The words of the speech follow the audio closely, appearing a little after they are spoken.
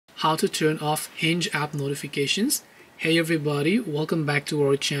how to turn off Hinge app notifications. Hey everybody, welcome back to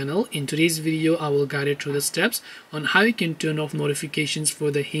our channel. In today's video, I will guide you through the steps on how you can turn off notifications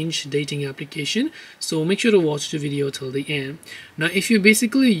for the Hinge dating application. So make sure to watch the video till the end. Now, if you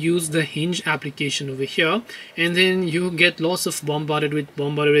basically use the Hinge application over here, and then you get lots of bombarded with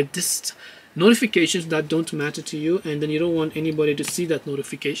this notifications that don't matter to you, and then you don't want anybody to see that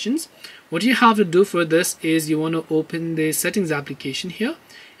notifications, what you have to do for this is you want to open the settings application here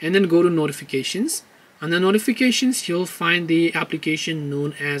and then go to notifications. Under notifications, you'll find the application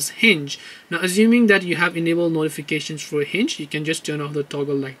known as Hinge. Now, assuming that you have enabled notifications for Hinge, you can just turn off the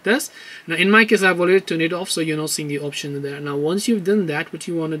toggle like this. Now, in my case, I've already turned it off, so you're not seeing the option there. Now, once you've done that, what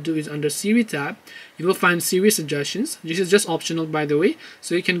you want to do is under Siri tab, you will find Siri suggestions. This is just optional, by the way.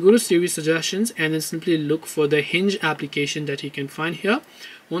 So you can go to Siri suggestions and then simply look for the Hinge application that you can find here.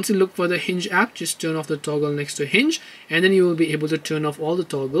 Once you look for the Hinge app, just turn off the toggle next to Hinge, and then you will be able to turn off all the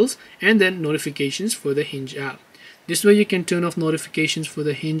toggles and then notifications for the Hinge app. This way you can turn off notifications for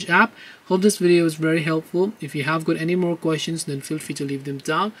the Hinge app. Hope this video was very helpful. If you have got any more questions, then feel free to leave them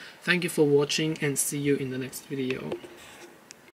down. Thank you for watching and see you in the next video.